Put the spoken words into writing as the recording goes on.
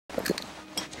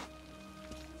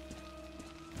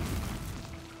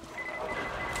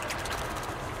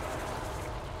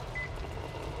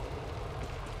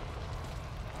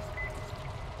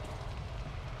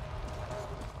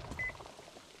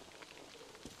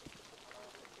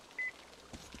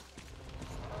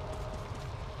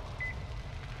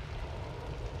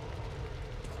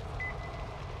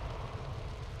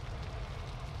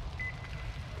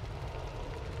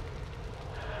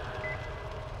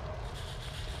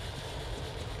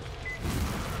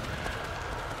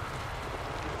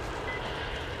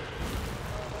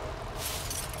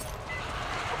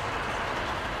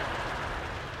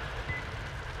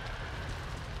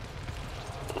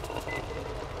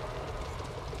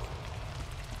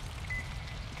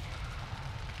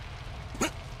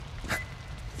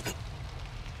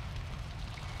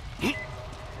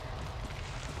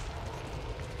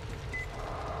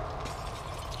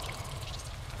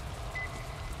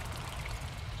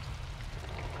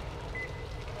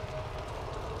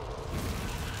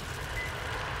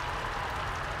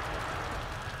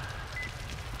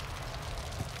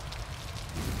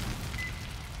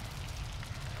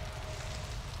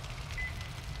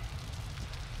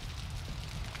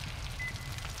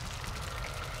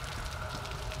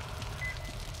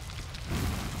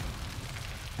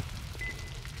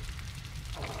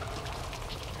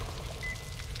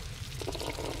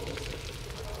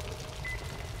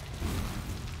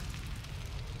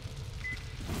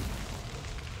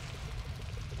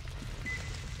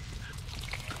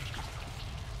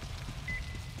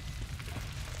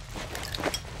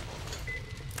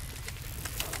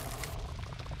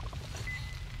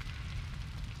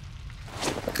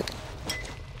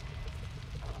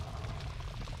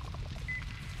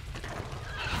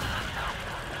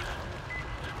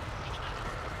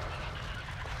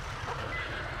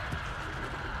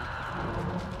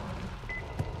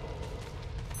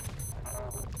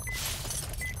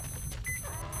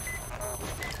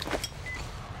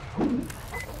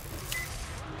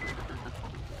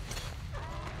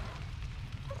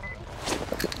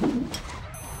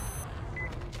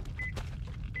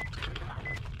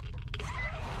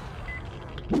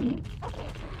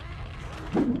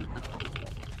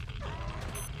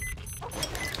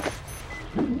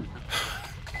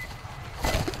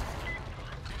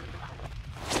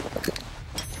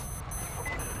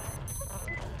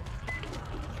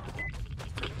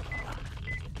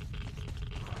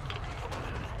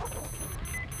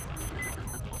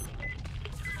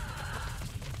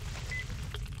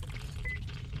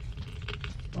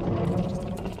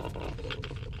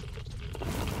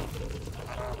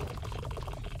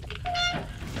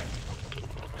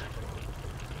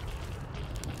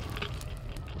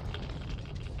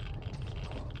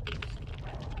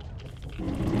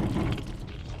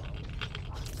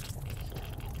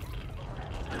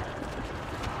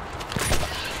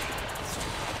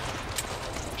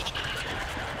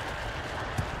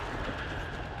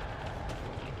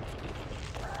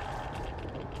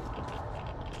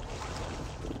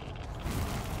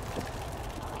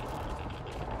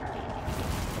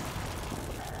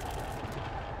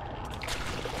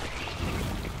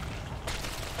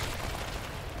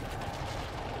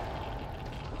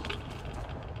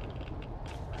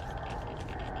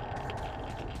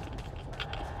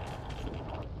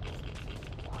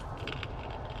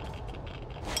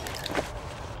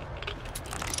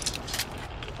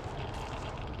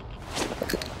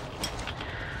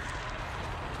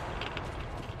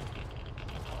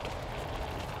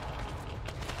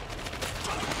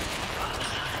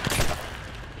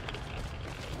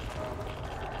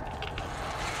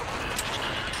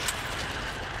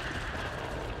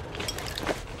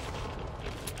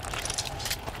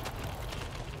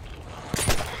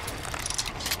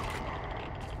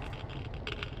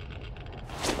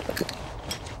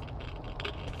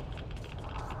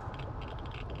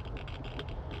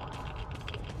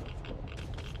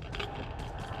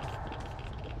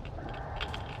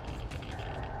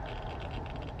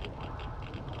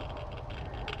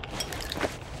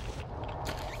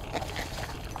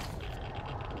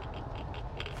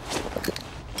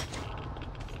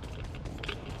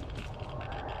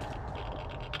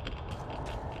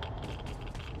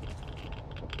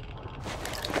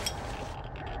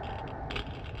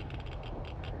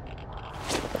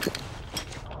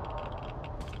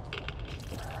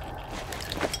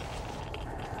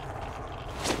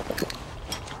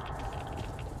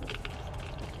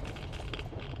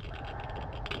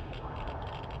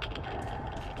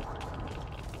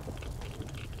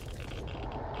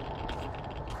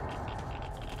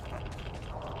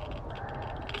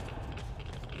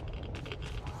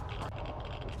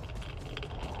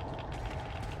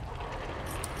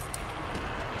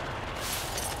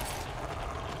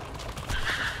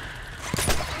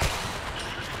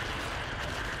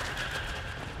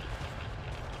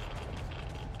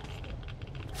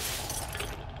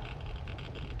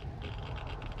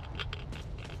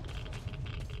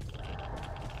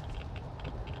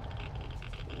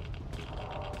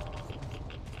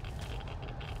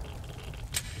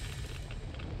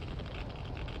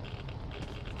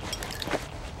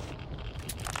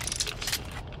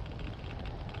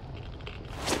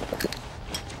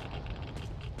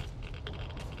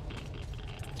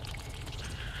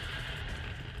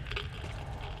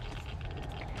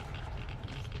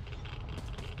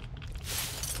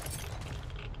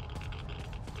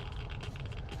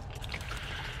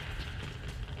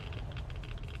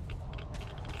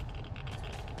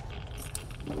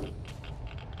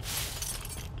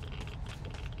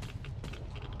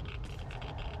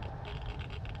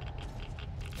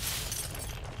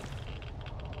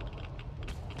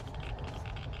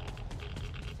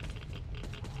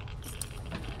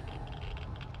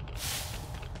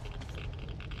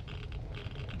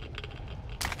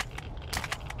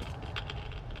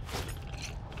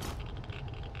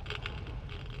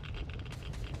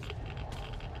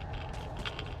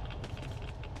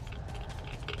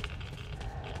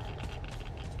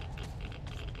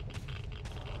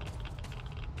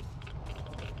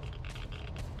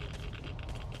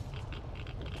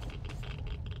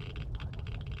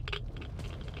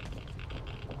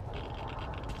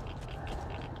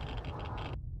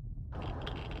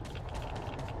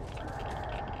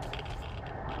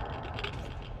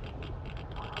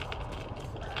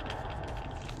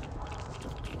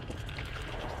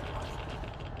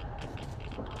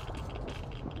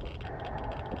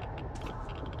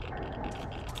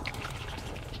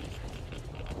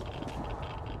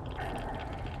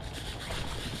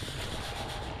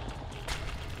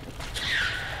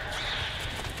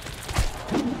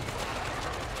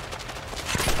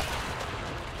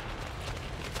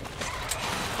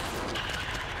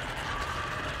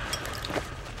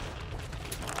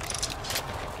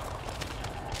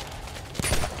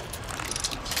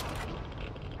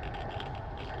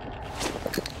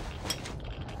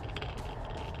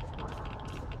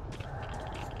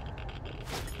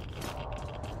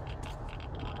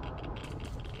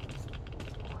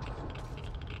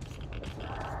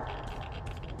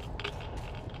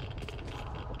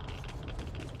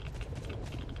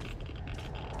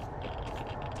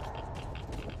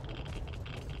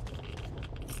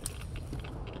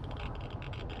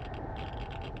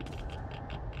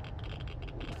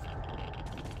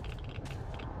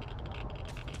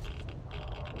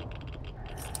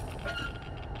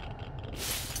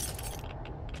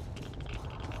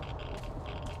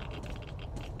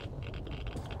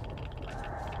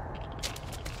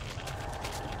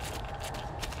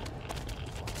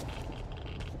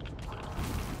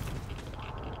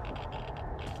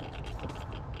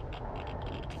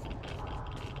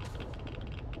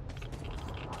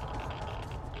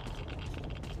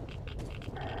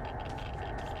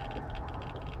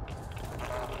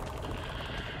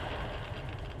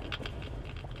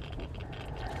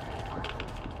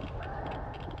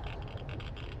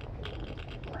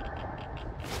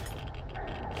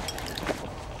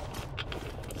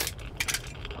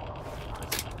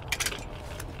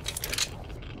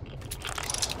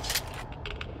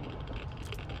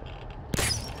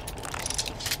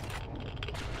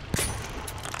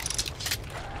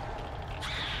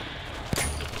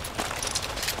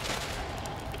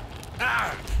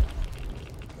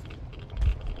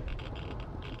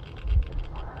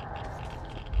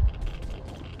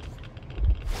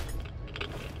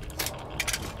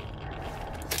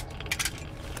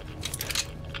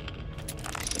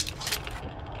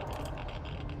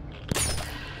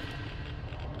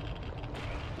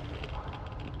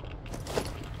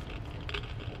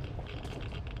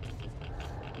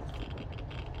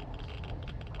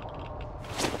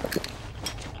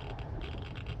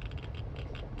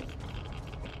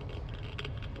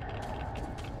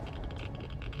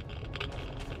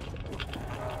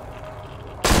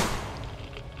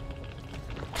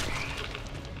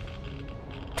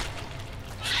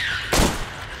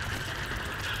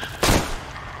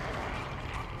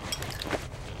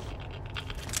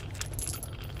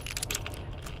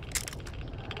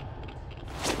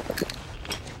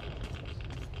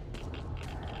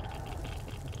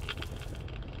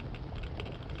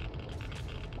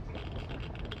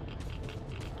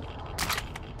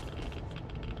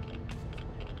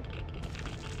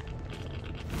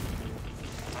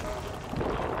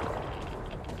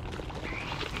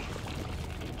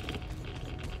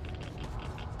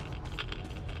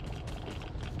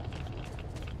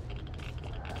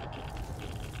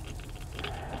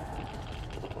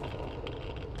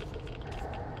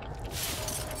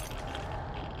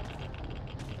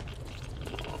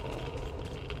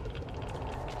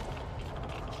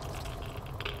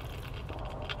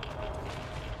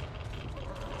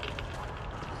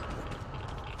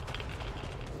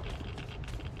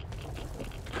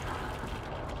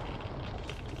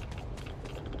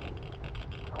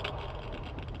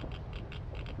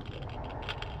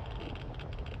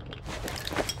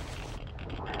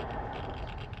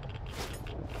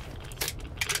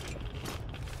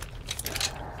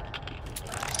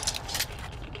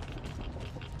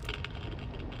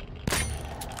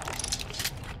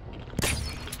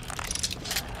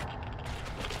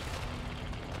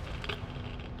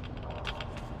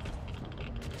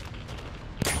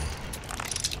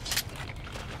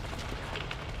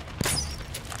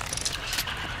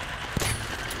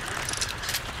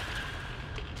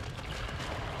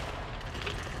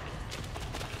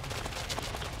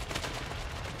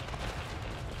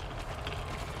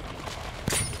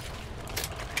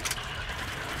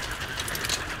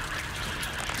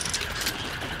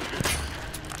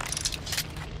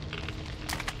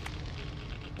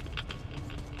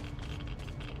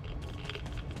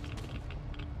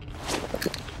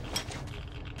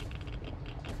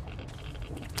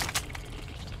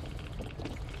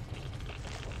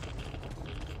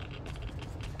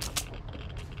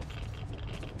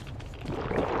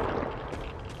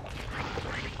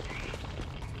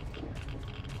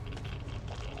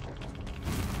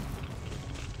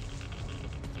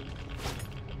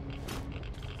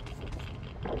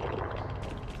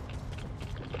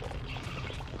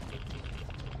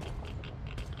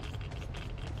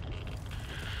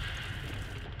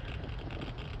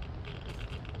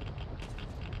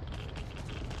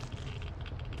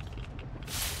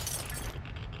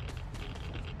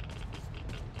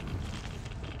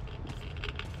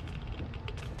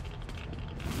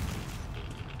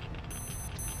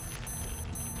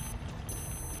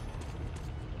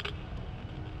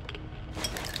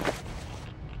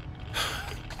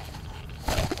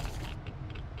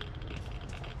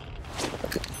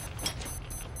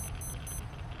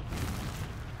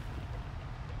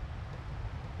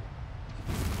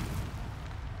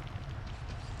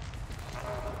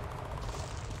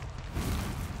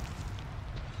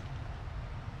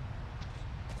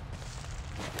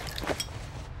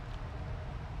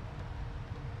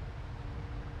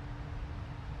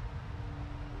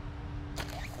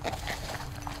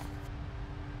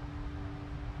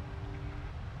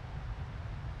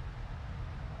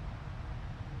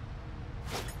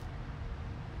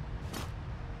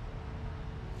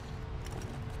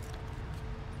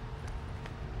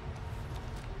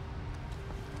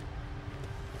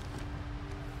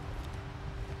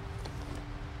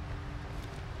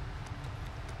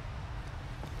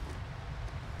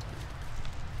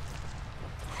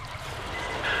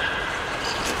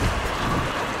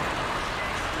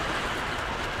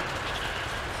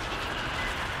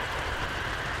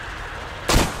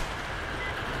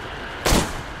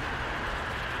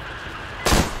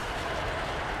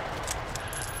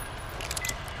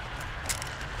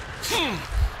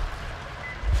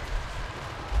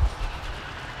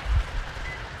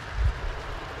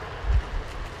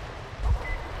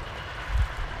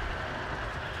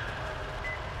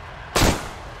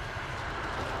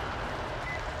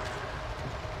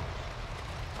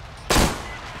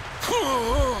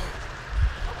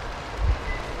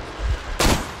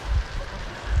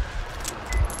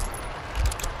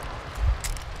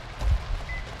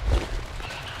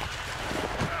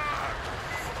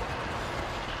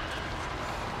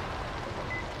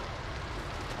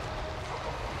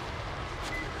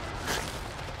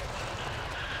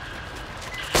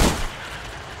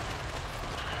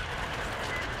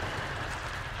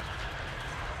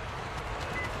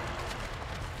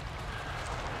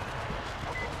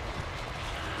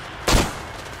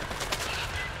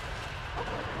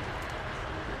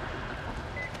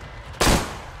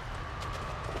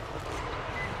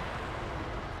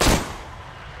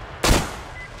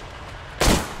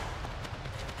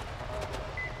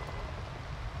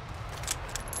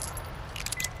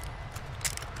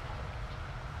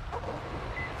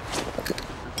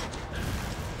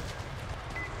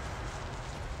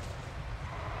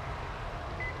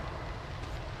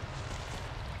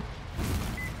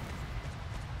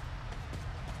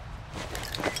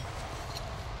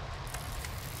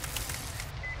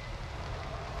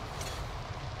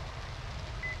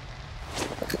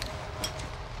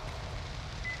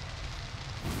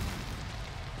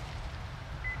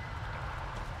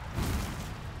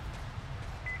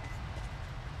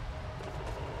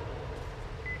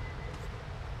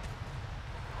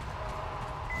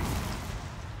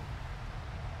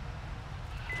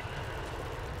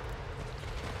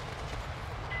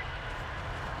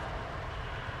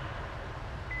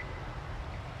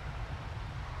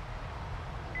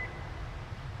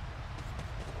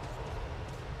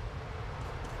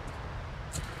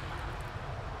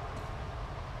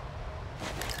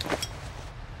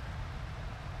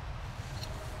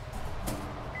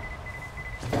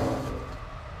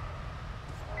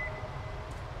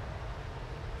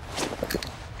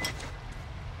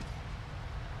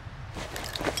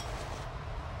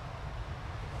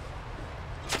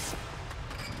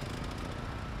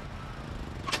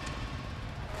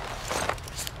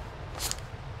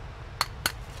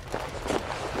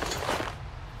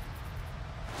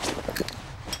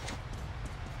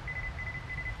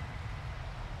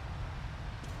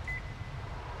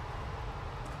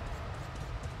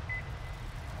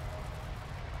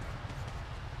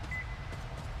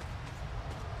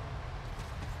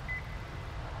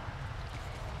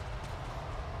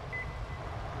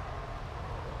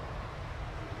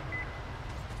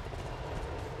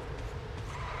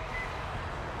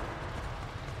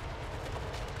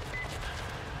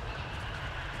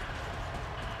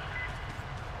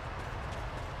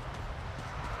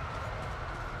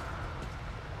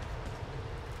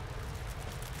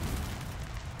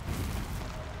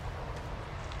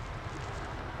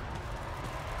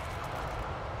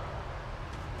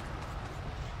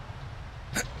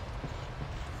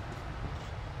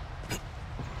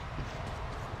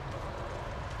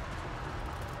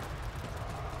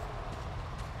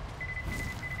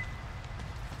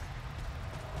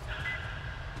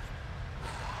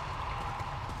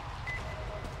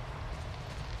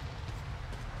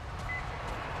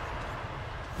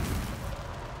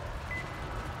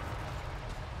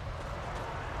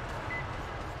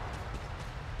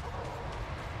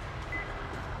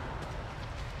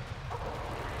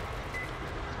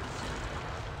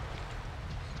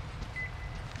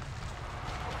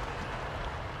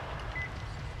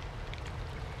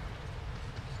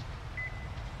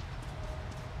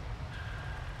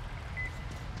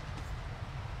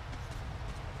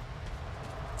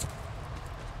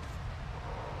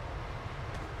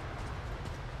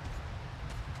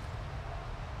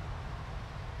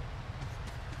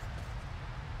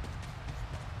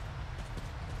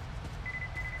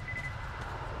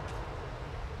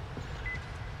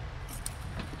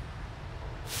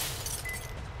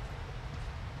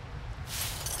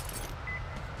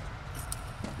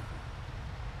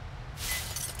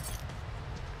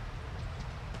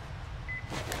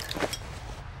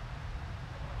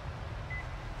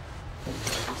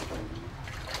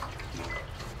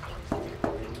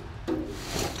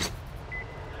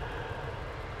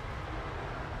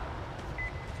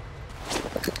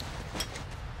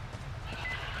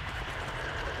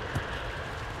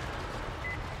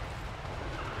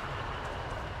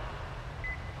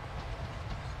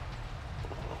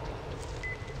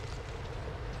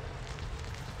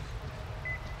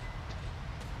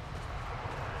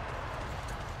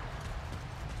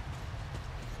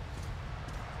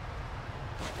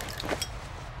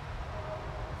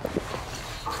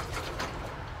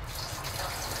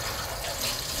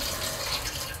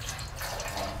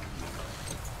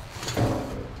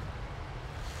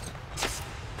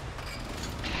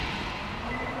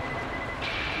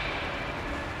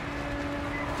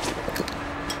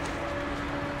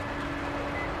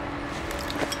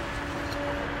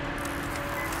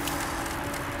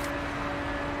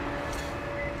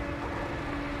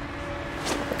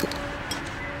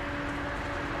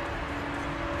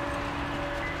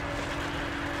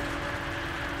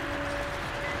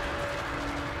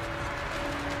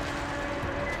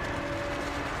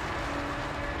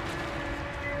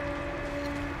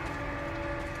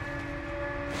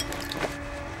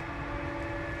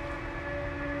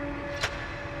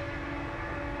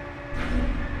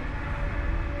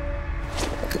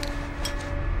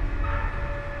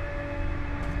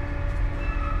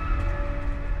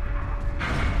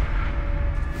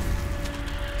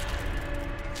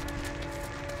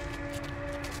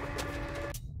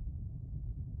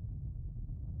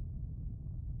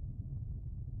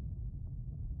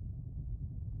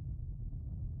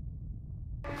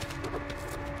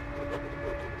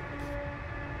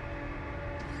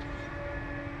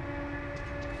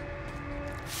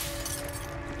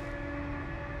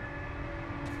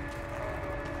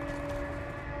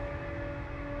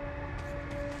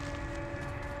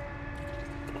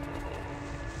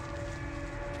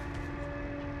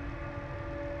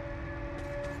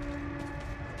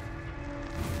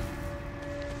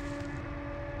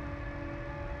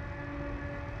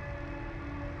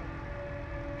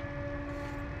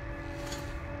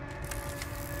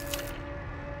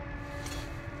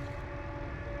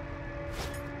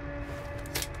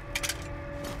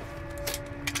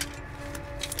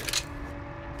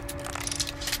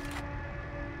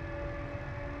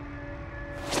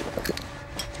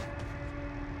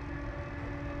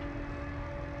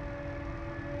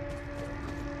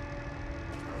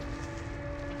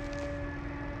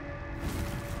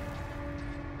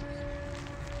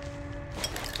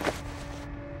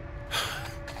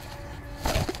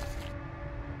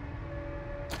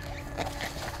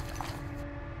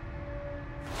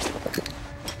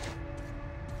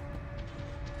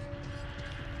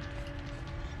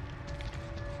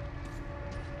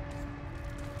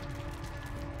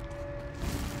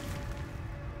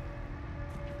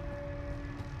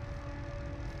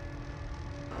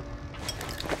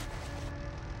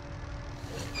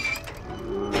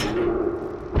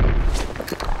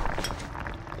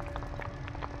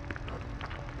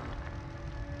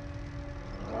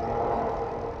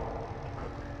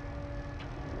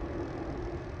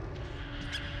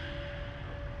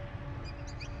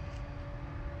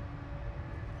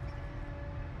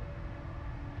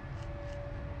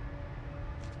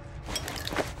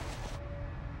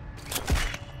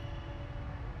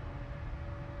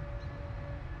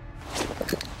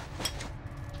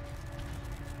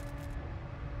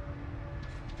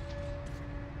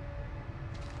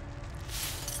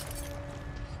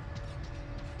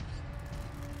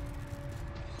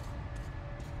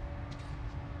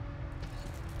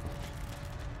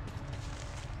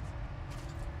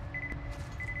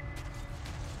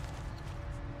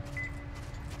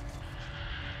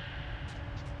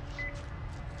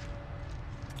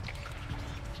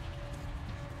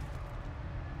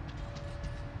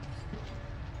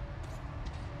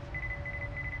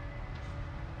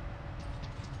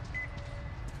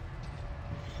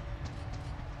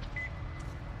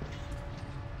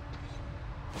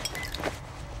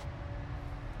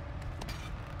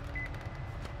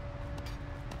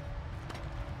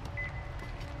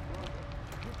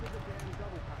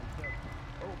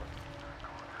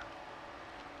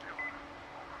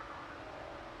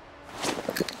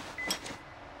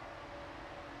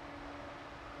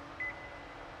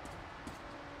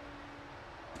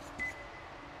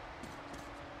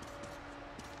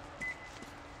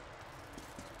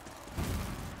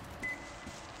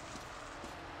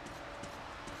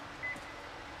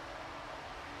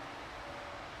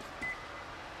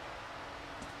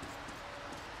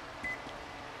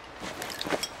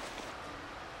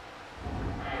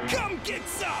get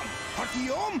some!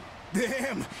 Artyom?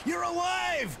 Damn, you're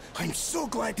alive! I'm so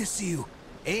glad to see you.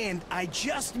 And I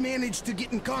just managed to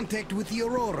get in contact with the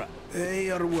Aurora.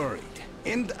 They are worried.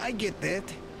 And I get that.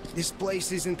 This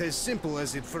place isn't as simple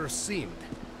as it first seemed.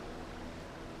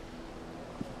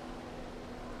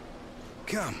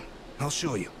 Come, I'll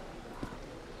show you.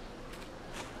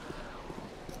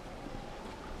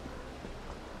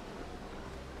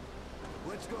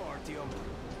 Let's go, Artyom.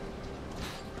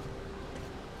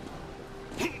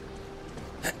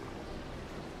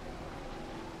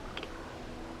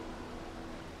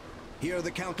 Hear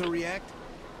the counter react?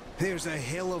 There's a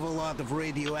hell of a lot of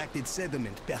radioactive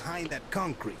sediment behind that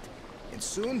concrete. And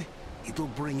soon, it'll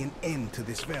bring an end to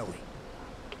this valley.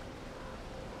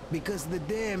 Because the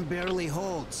dam barely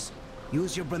holds.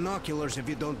 Use your binoculars if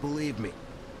you don't believe me.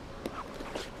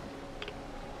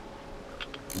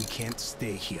 We can't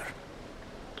stay here.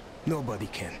 Nobody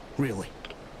can, really.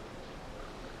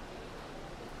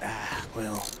 Ah,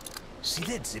 well, see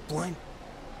that zipline?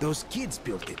 Those kids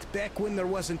built it back when there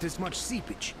wasn't as much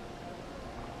seepage.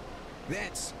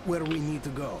 That's where we need to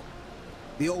go.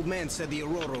 The old man said the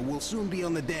Aurora will soon be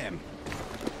on the dam.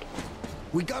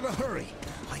 We gotta hurry.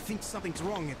 I think something's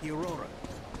wrong at the Aurora.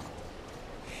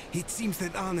 It seems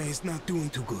that Anna is not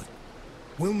doing too good.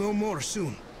 We'll know more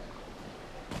soon.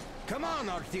 Come on,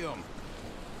 Artyom.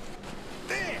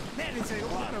 Damn, that is a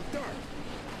lot of dirt.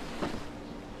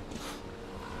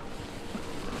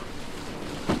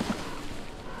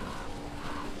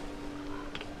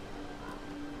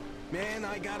 Man,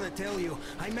 I gotta tell you,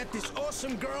 I met this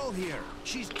awesome girl here.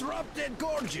 She's drop-dead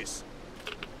gorgeous.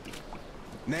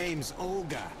 Name's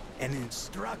Olga, an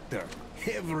instructor.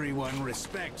 Everyone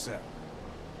respects her.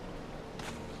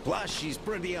 Plus, she's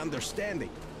pretty understanding.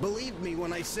 Believe me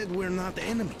when I said we're not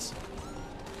enemies.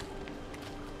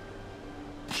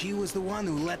 She was the one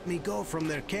who let me go from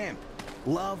their camp.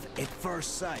 Love at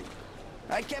first sight.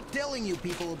 I kept telling you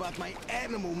people about my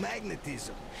animal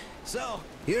magnetism. So,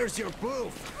 here's your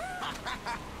proof.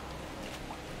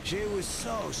 She was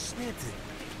so snitty.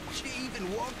 She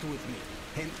even walked with me.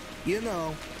 And, you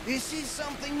know, this is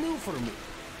something new for me.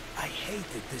 I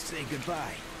hated to say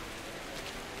goodbye.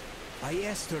 I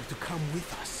asked her to come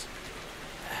with us.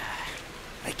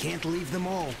 I can't leave them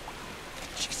all.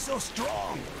 She's so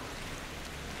strong.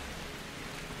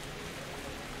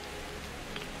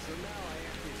 So now I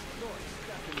have this thought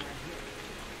stuck in my head.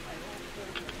 I hope that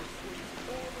will persuade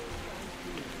all those guys to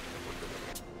me.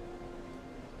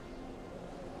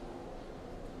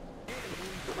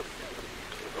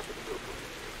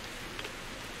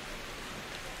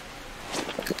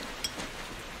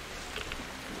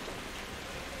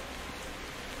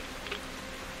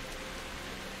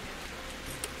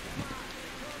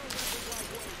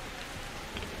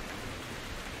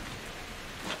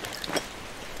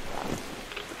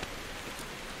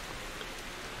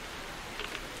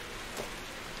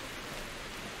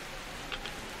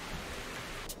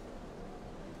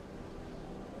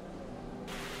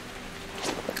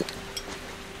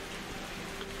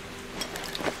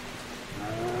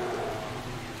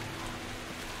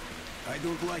 I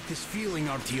don't like this feeling,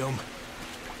 Artyom.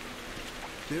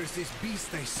 There's this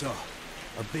beast I saw.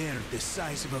 A bear the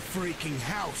size of a freaking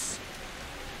house.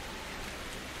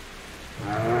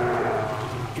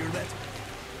 Hear that?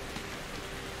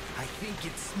 I think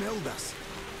it smelled us.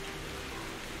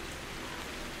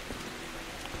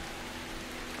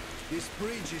 This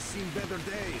bridge has seen better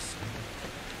days.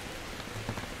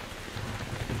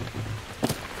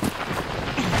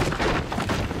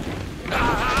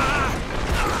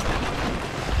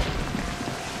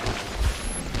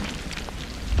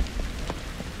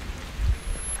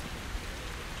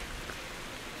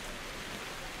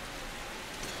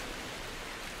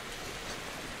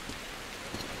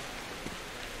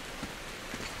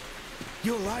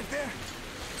 You alive there?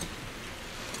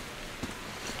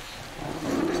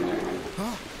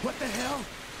 Huh? What the hell?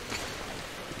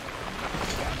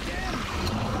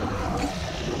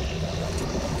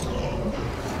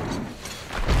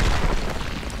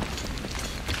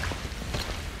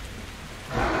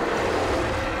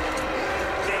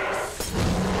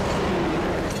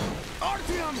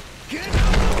 Artyom! Get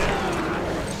out!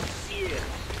 Shit!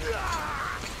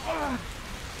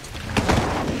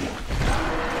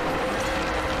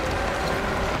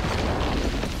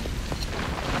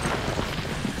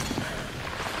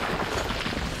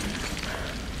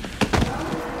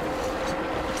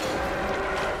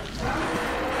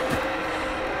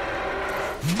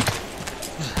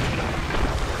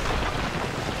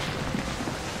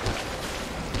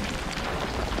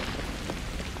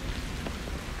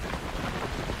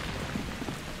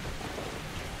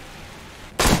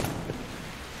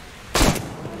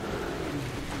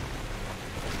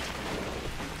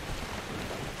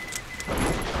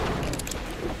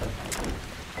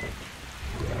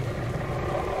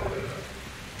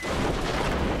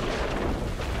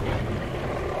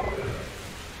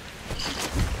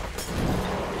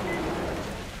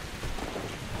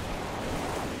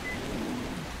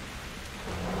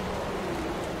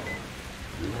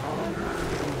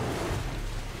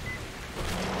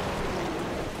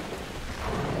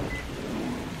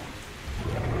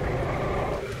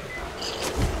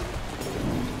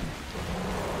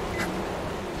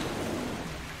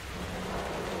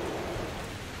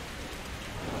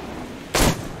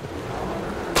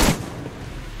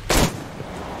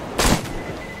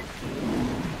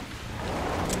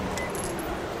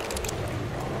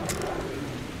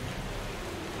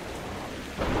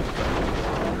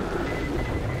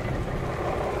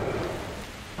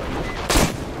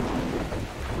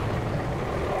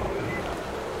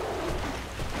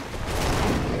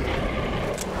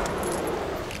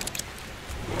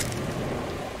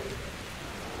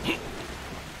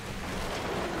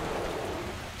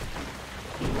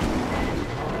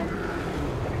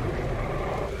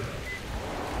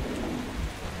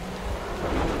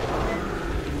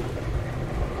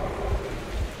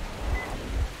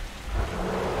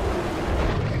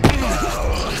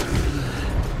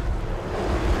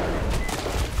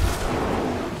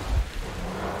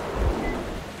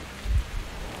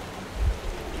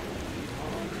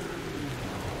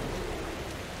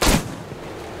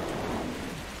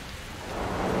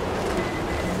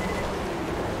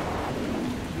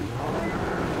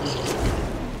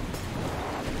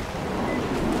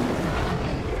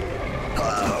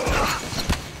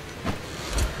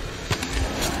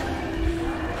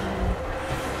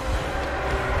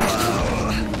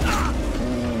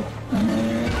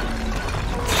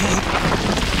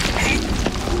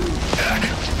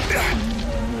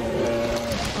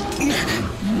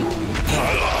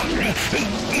 What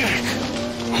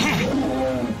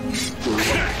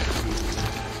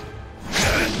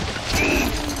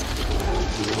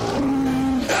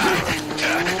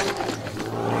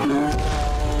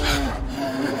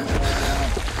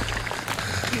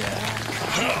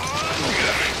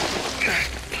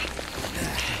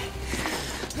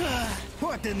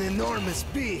an enormous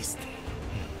beast!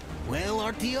 Well,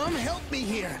 Artyom, help me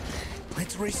here.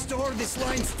 Let's restore this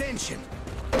line's tension.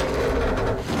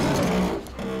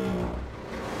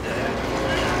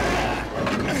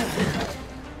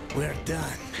 We're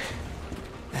done.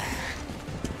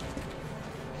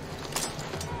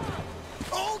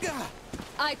 Olga!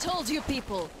 I told you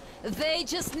people, they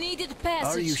just needed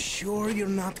passage. Are you sure you're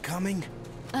not coming?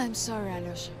 I'm sorry,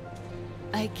 Alyosha.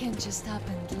 I can't just up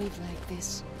and live like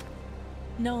this.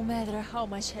 No matter how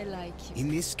much I like you. In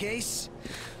this case,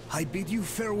 I bid you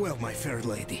farewell, my fair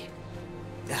lady.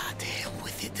 Ah, to hell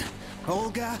with it.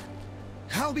 Olga,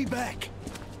 I'll be back.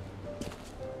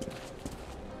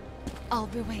 I'll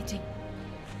be waiting.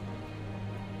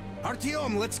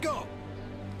 Artyom, let's go!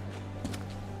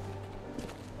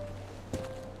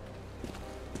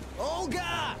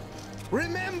 Olga!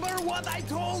 Remember what I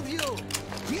told you!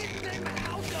 Get them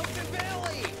out of the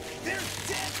valley! There's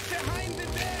death behind the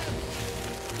dam!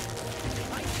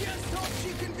 I just hope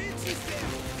she convinces them!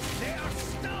 They are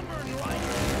stubborn like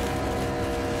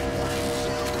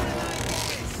children, I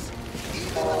guess!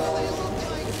 Even though they look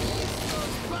like East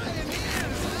Coast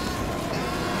pioneers, huh?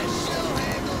 She'll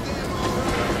handle them all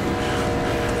right!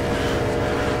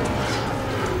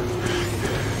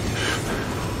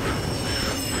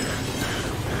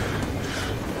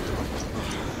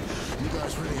 You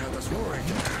guys really had us worried.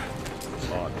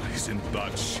 Anna is in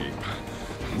bad shape.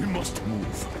 We must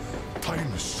move.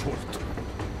 Time is short.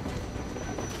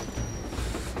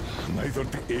 Neither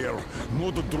the air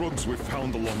nor the drugs we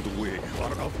found along the way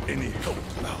are of any help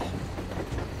now.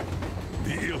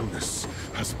 The illness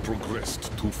has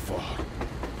progressed too far.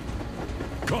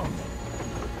 Come!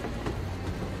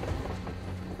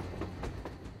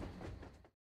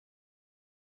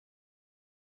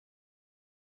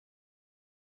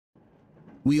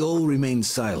 We all remained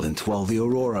silent while the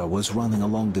Aurora was running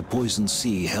along the poison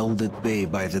sea held at bay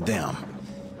by the dam.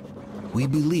 We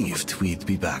believed we'd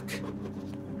be back.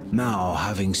 Now,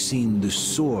 having seen the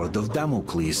sword of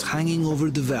Damocles hanging over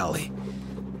the valley,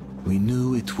 we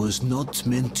knew it was not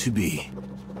meant to be.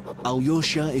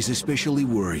 Alyosha is especially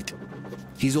worried.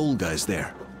 His Olga is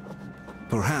there.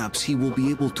 Perhaps he will be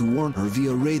able to warn her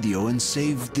via radio and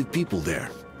save the people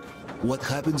there. What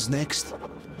happens next?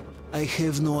 I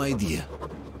have no idea.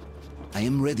 I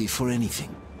am ready for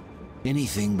anything.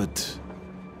 Anything but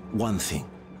one thing.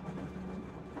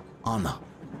 Anna,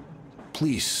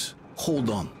 please, hold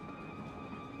on.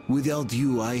 Without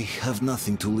you, I have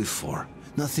nothing to live for,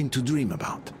 nothing to dream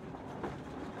about.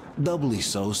 Doubly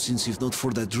so, since if not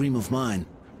for that dream of mine,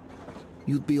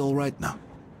 you'd be all right now.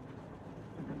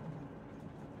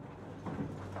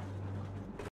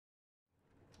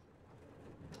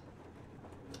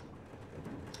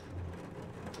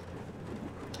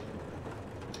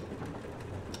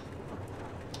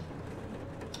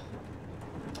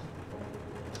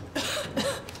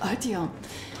 Artyom,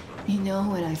 you know,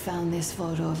 when I found this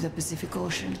photo of the Pacific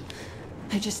Ocean,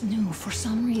 I just knew for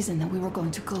some reason that we were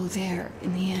going to go there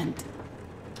in the end.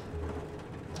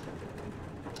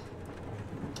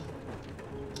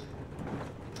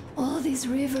 All these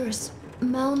rivers,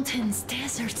 mountains,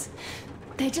 deserts,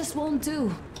 they just won't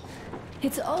do.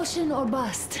 It's ocean or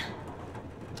bust.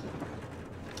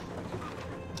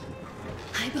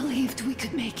 I believed we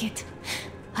could make it.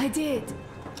 I did.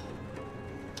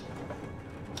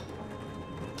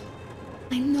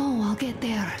 I know I'll get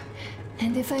there.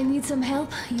 And if I need some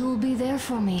help, you'll be there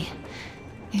for me.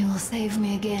 You'll save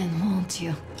me again, won't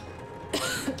you?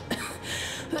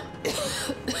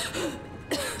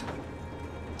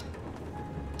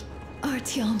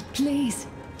 Artyom, please.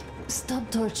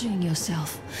 Stop torturing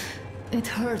yourself. It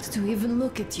hurts to even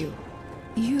look at you.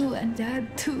 You and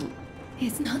Dad too.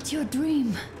 It's not your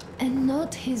dream, and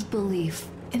not his belief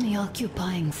in the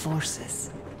occupying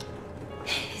forces.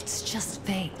 It's just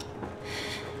fate.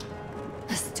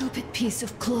 A stupid piece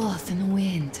of cloth in the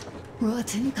wind.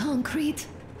 Rotten concrete.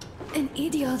 An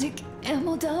idiotic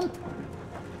ammo dump.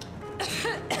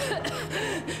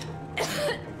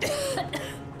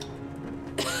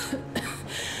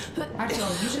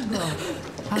 Artyom, you should go.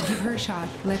 I'll give her a shot.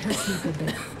 Let her sleep a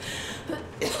bit.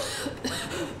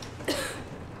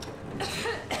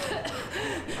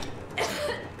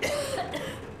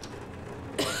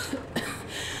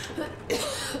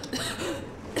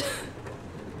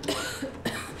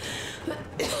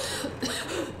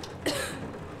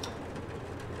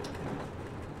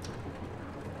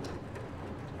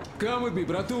 Come with me,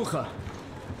 bratucha.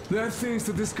 There are things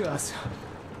to discuss.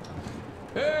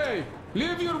 Hey!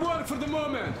 Leave your work for the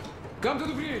moment! Come to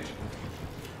the bridge!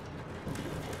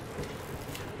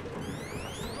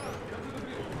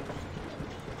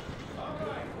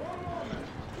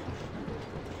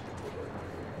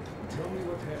 Tell me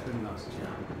what happened, Nastya.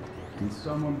 Did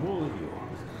someone bully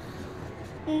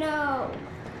you? No,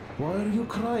 Why are you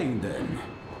crying then?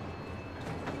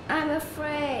 I'm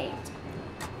afraid.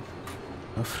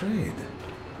 Afraid?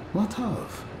 What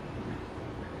of?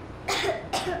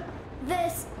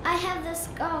 I have this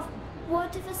cough.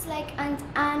 What if it's like Aunt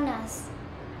Anna's?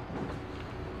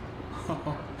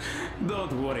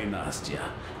 Don't worry, Nastya.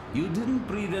 You didn't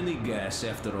breathe any gas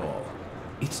after all.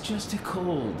 It's just a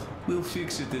cold. We'll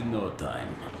fix it in no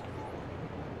time.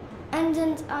 And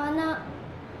Aunt Anna?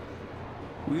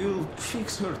 We'll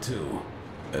fix her too.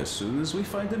 As soon as we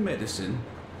find the medicine,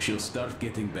 she'll start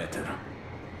getting better.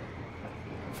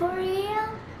 For real?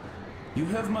 You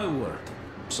have my word,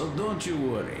 so don't you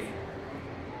worry.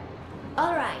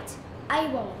 Alright, I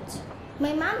won't.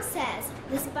 My mom says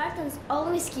the Spartans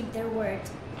always keep their word.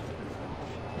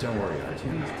 Don't worry,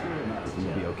 Artyom.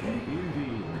 You'll be okay.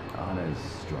 Indeed. Anna's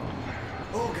strong.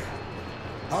 Olga,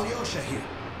 Alyosha here.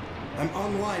 I'm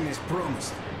online as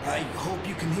promised. I hope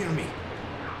you can hear me.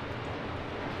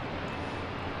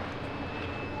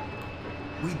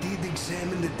 We did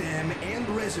examine the dam and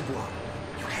reservoir.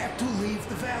 You have to leave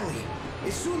the valley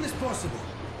as soon as possible.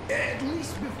 At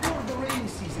least before the rainy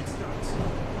season starts.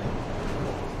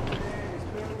 The dam is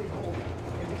barely holding,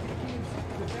 and if it gives,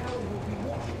 the valley will be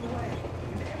washed away,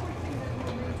 and everything that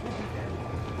remains will be dead.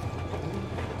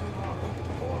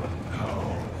 How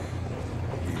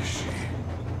is she?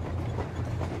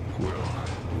 Well,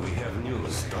 We have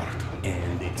news, start.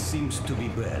 and it seems to be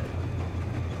bad.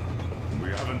 We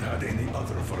haven't had any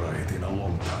other variety in a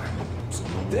long time, so no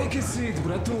Take a wonder. seat,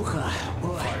 bratucha.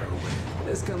 Boy, Fire away.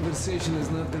 this conversation is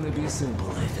not gonna be simple,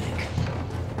 I think.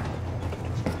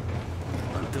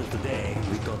 Until today,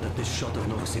 we thought that this shot of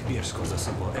Novosibirsk was a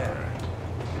simple error.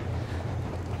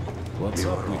 What's We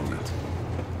up were with wrong. it?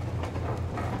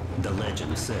 The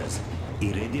legend says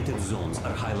irradiated zones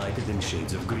are highlighted in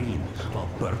shades of green, while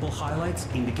purple highlights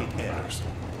indicate errors.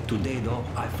 Today, though,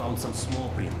 I found some small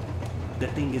print. The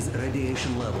thing is,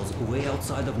 radiation levels way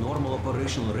outside of normal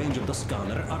operational range of the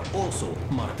scanner are also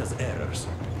marked as errors.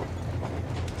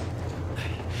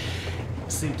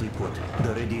 Simply put,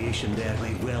 the radiation there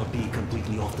may well be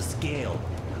completely off the scale.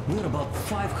 We're about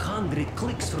 500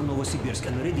 clicks from Novosibirsk,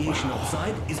 and the radiation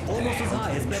outside is almost as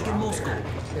high as back in Moscow.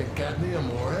 Hey, cadmium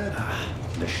warhead?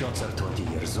 The shots are 20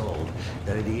 years old.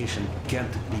 The radiation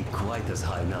can't be quite as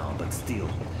high now, but still,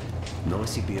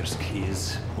 Novosibirsk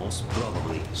is most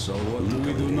probably. So what do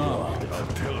we do now? I'll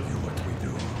tell you what we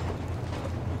do.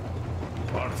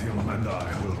 Artyom and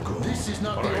I will go. This is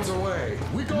not All the right? other way.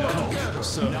 We go No, together.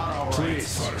 sir. Not all right.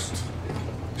 Please. First,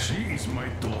 she is my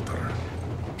daughter,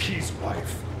 his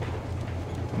wife.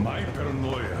 My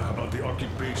paranoia about the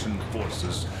occupation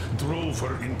forces drove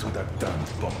her into that damn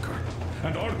bunker.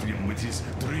 And Artyom with his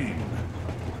dream.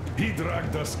 He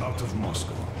dragged us out of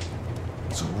Moscow.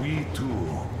 So we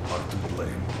too are to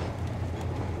blame.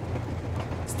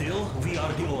 Still, we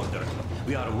are the Order.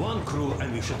 We are one crew,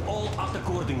 and we should all act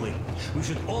accordingly. We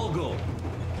should all go.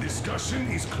 Discussion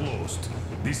is closed.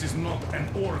 This is not an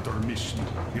Order mission.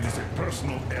 It is a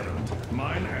personal errand,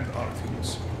 mine and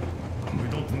Artyom's. We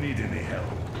don't need any help.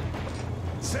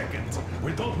 Second,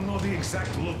 we don't know the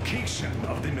exact location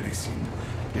of the medicine.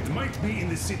 It might be in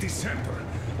the city center,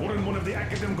 or in one of the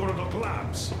Akademgorodok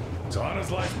labs. So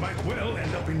Anna's life might well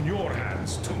end up in your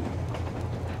hands, too.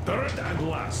 Third and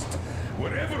last,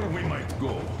 wherever we might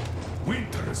go,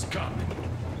 winter is coming.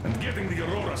 And getting the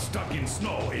Aurora stuck in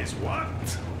snow is what?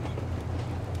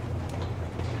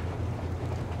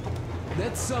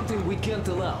 That's something we can't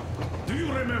allow. Do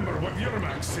you remember what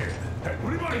Yermak said?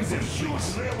 Remind There's a him, huge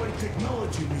please. railway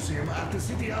technology museum at the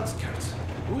city outskirts.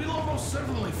 We'll almost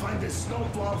certainly find a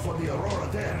snowplow for the Aurora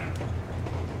there.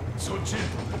 So,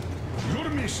 gentlemen, your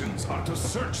missions are to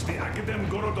search the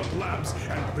Akademgorodok labs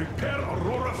and prepare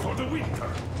Aurora for the winter.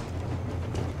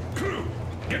 Crew,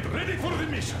 get ready for the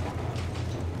mission.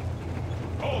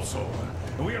 Also,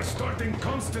 we are starting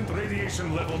constant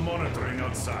radiation level monitoring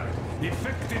outside,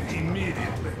 effective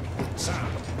immediately. Sam,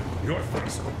 you're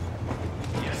first.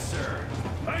 Yes, sir.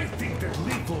 I think that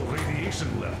lethal radiation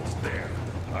levels there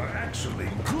are actually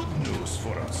good news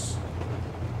for us.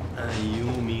 You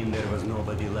mean there was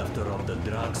nobody left to rob the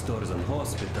drugstores and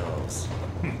hospitals?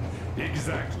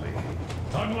 Exactly.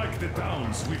 Unlike the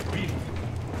towns we've been through.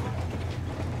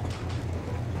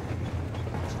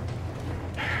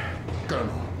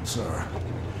 Colonel, sir,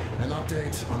 An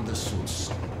update on the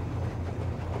suits.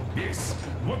 Yes,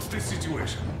 what's the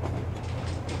situation?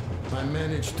 I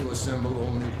managed to assemble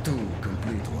only 2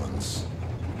 complete ones.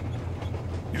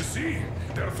 You see,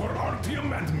 they're for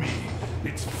Artyom and me.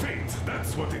 It's fate,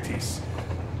 that's what it is.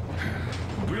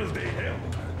 Will they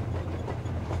help?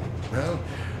 Well,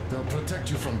 they'll protect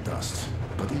you from dust.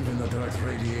 But even the direct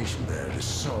radiation there is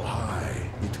so high,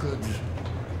 it could...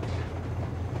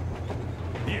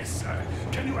 Yes,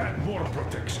 can you add more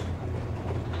protection?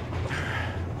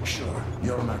 Sure,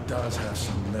 Yormak does have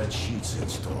some lead sheets in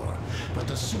store, but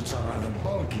the suits are rather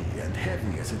bulky and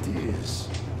heavy as it is.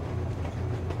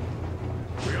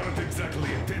 We aren't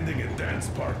exactly attending a dance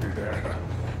party there.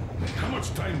 How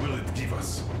much time will it give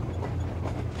us?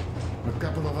 A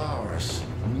couple of hours.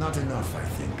 Not enough, I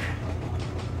think.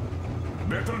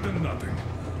 Better than nothing.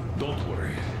 Don't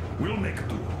worry. We'll make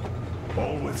do.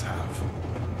 Always have.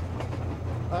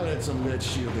 I'll add some lead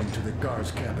shielding to the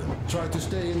guard's cabin. Try to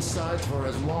stay inside for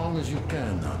as long as you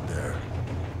can out there.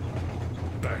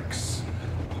 Thanks.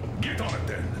 Get on it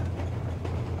then.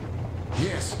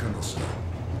 Yes, Colonel Sir.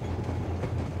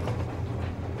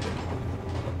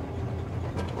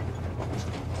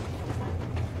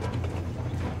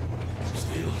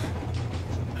 Still,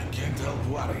 I can't help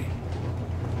worry.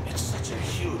 It's such a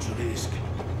huge risk.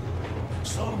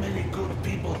 So many good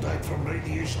people died from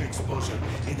radiation exposure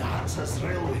in Hansa's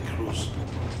railway crews.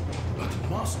 But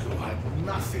Moscow had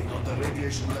nothing on the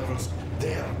radiation levels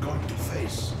they're going to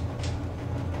face.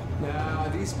 Nah,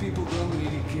 these people don't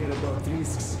really care about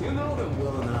risks. You know them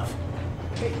well enough.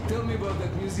 Hey, tell me about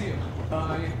that museum.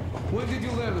 When did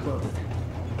you learn about it?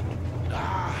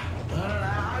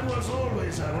 I was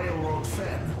always a railroad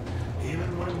fan,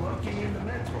 even when working in the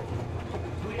metro.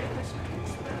 We had this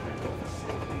experimental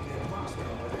facility in Moscow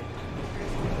where they...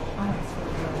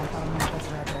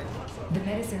 The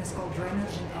medicine is called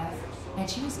Drenogen F, and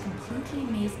she was completely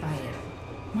amazed by it.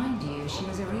 Mind you, she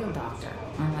was a real doctor,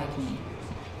 unlike me.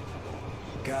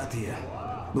 Katya,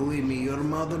 believe me, your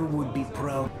mother would be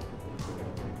proud.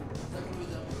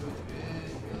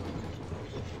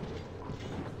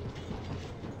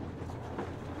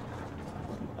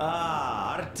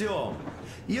 Ah, Artyom.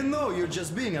 You know you're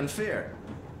just being unfair.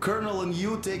 Colonel and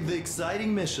you take the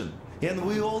exciting mission, and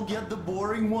we all get the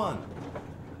boring one.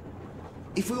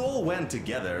 If we all went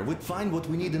together, we'd find what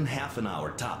we need in half an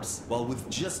hour tops, while with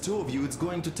just 2 of you, it's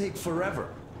going to take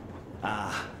forever.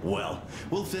 Ah, well,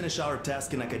 we'll finish our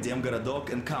task in Akademgorodok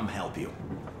and come help you.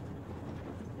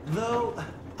 Though,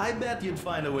 I bet you'd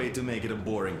find a way to make it a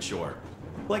boring chore.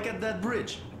 Like at that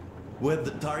bridge, with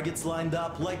the targets lined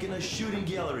up like in a shooting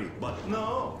gallery. But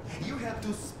no, you had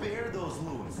to spare those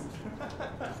loons.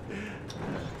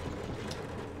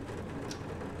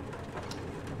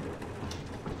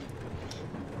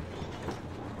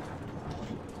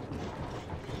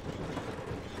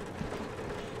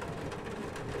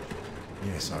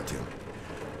 Yes, Artyom.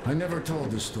 I never told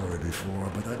this story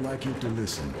before, but I'd like you to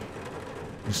listen.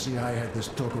 You see, I had this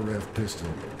Tokarev pistol.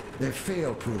 A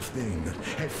fail-proof thing that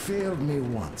had failed me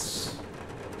once.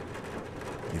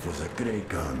 It was a great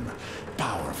gun.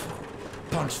 Powerful.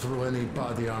 Punched through any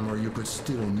body armor you could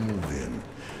still move in.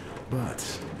 But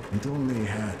it only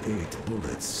had 8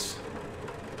 bullets.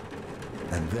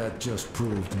 And that just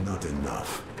proved not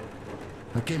enough.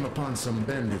 I came upon some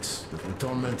bandits that were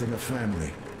tormenting a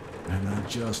family. And I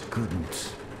just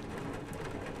couldn't.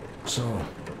 So,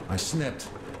 I snapped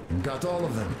and got all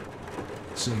of them.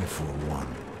 Save for one.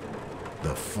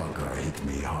 The fucker hit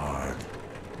me hard.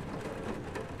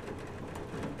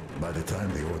 By the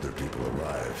time the order people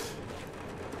arrived,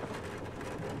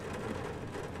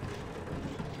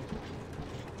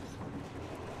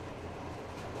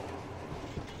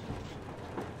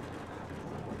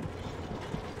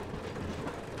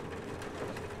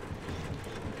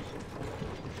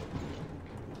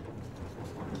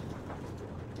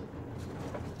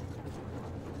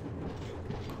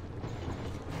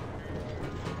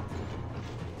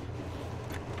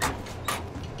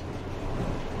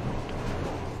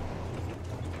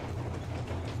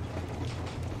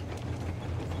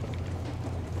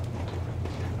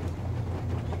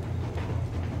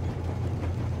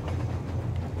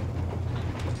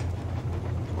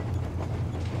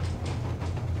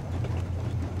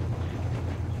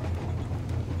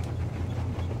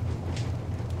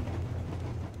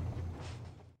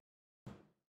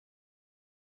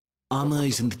 Anna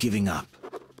isn't giving up.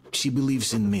 She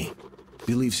believes in me,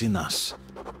 believes in us,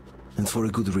 and for a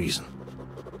good reason.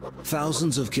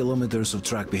 Thousands of kilometers of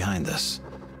track behind us,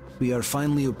 we are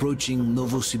finally approaching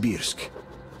Novosibirsk,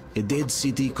 a dead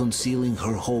city concealing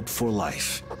her hope for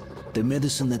life, the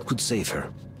medicine that could save her.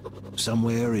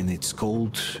 somewhere in its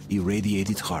cold,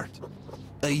 irradiated heart.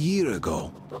 A year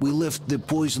ago, we left the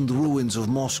poisoned ruins of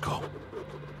Moscow.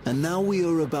 And now we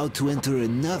are about to enter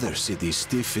another city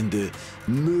stiff in the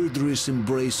murderous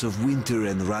embrace of winter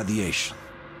and radiation.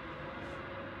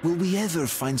 Will we ever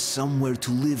find somewhere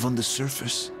to live on the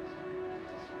surface?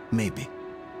 Maybe.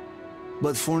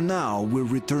 But for now, we're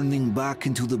returning back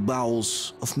into the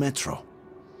bowels of Metro.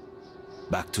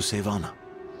 Back to Savannah.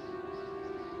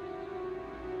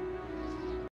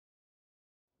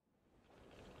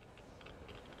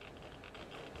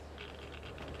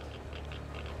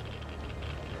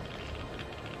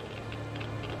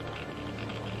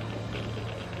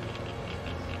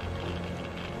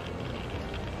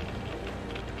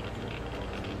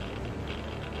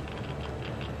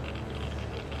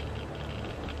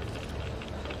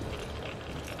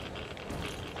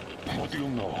 What do you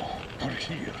know? We're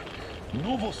here.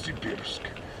 Novosibirsk.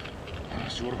 I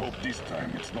sure hope this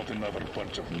time it's not another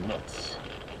bunch of nuts.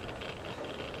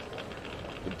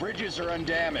 The bridges are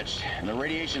undamaged, and the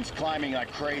radiation's climbing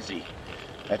like crazy.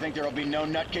 I think there'll be no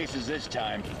nutcases this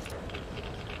time.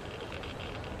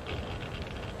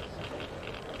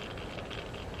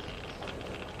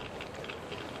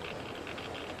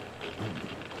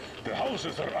 The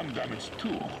houses are undamaged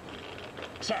too.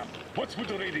 Sam, what's with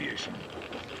the radiation?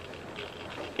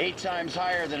 8 times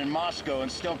higher than in Moscow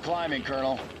and still climbing,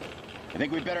 Colonel. I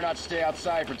think we better not stay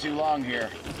outside for too long here.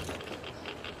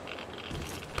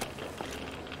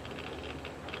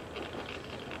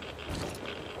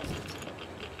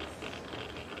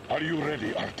 Are you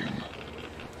ready, Artyom?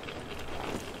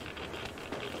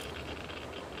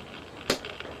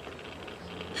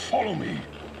 Follow me.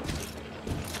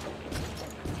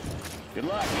 Good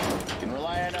luck. You can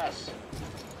rely on us.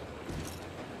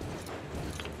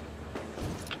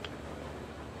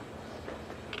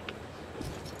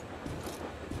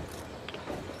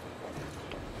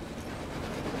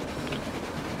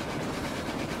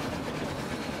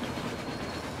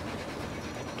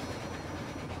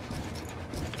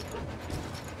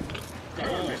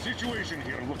 The situation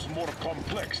here looks more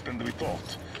complex than we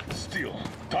thought. Still,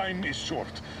 time is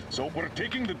short, so we're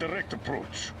taking the direct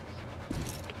approach.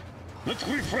 Let's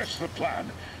refresh the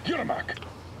plan. Yermak!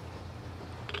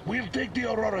 We'll take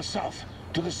the Aurora south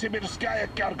to the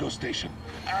Sibirskaya cargo station.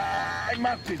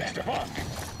 Martin! Stefan!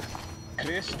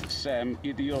 Krist, Sam,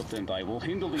 Idiot, and I will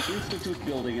handle the Institute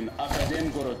building in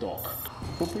Akademgorodok.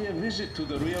 Hopefully a visit to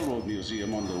the Railroad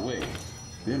Museum on the way.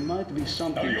 There might be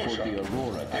something for the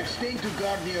Aurora. I've stayed to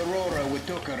guard the Aurora with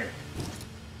Tokarev.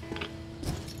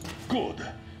 Good.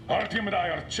 Artyom and I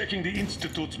are checking the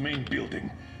Institute's main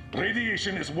building.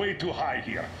 Radiation is way too high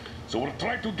here, so we'll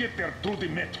try to get there through the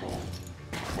metro.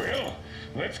 Well,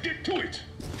 let's get to it.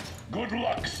 Good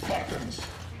luck, Spartans.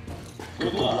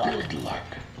 Good luck. Good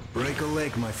luck. Break a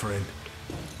leg, my friend.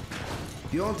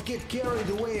 Don't get carried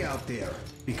away out there,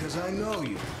 because I know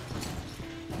you.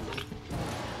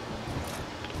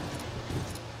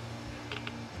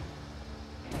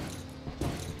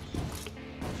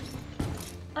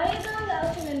 Are you going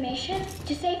out on a mission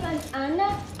to save Aunt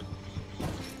Anna?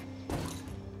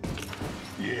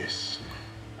 Yes.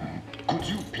 Could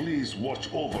you please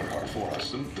watch over her for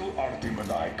us until Artyom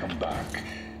and I come back?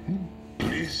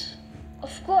 Please?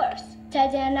 Of course.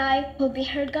 Teddy and I will be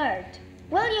her guard.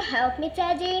 Will you help me,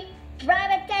 Teddy?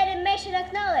 Private Teddy mission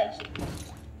acknowledged.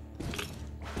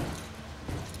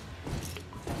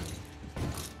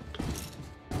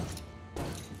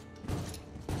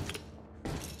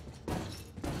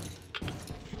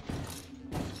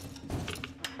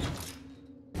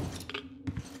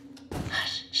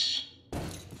 Hush, shh.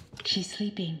 She's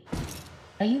sleeping.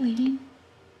 Are you leaving?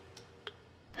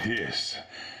 Yes.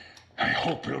 I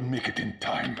hope we'll make it in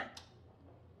time.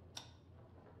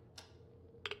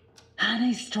 Anna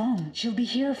is strong. She'll be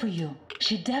here for you.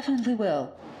 She definitely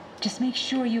will. Just make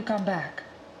sure you come back.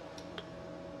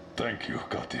 Thank you,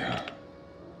 Katya.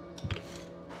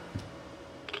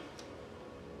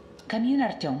 Come in,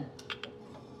 Artyom.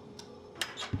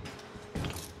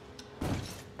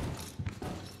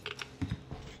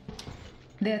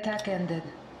 The attack ended.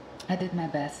 I did my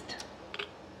best.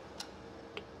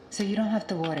 So you don't have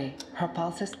to worry. Her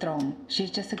pulse is strong.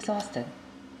 She's just exhausted.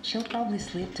 She'll probably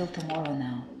sleep till tomorrow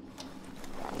now.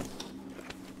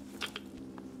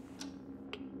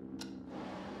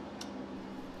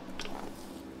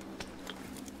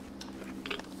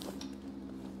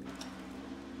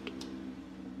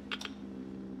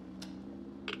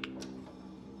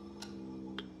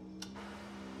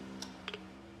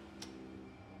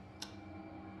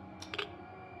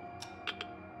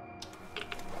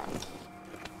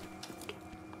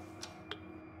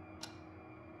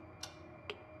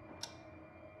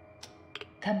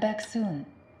 Come back soon.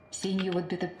 Seeing you would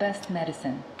be the best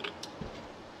medicine.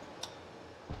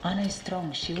 Anna is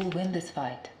strong. She will win this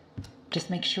fight.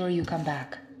 Just make sure you come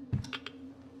back.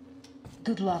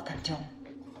 Good luck, Artyom.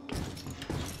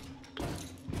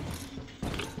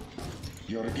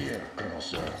 Your gear, Colonel,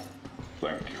 sir.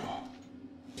 Thank you.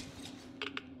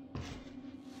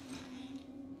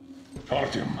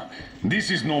 Artyom,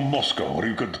 this is no Moscow where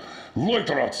you could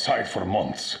loiter outside for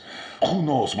months. Who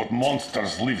knows what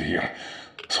monsters live here?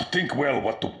 So think well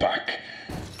what to pack.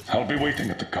 I'll be waiting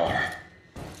at the car.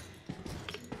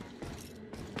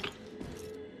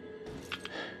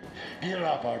 Gear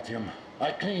up, Artyom.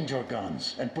 I cleaned your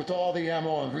guns and put all the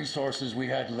ammo and resources we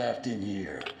had left in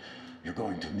here. You're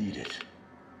going to need it.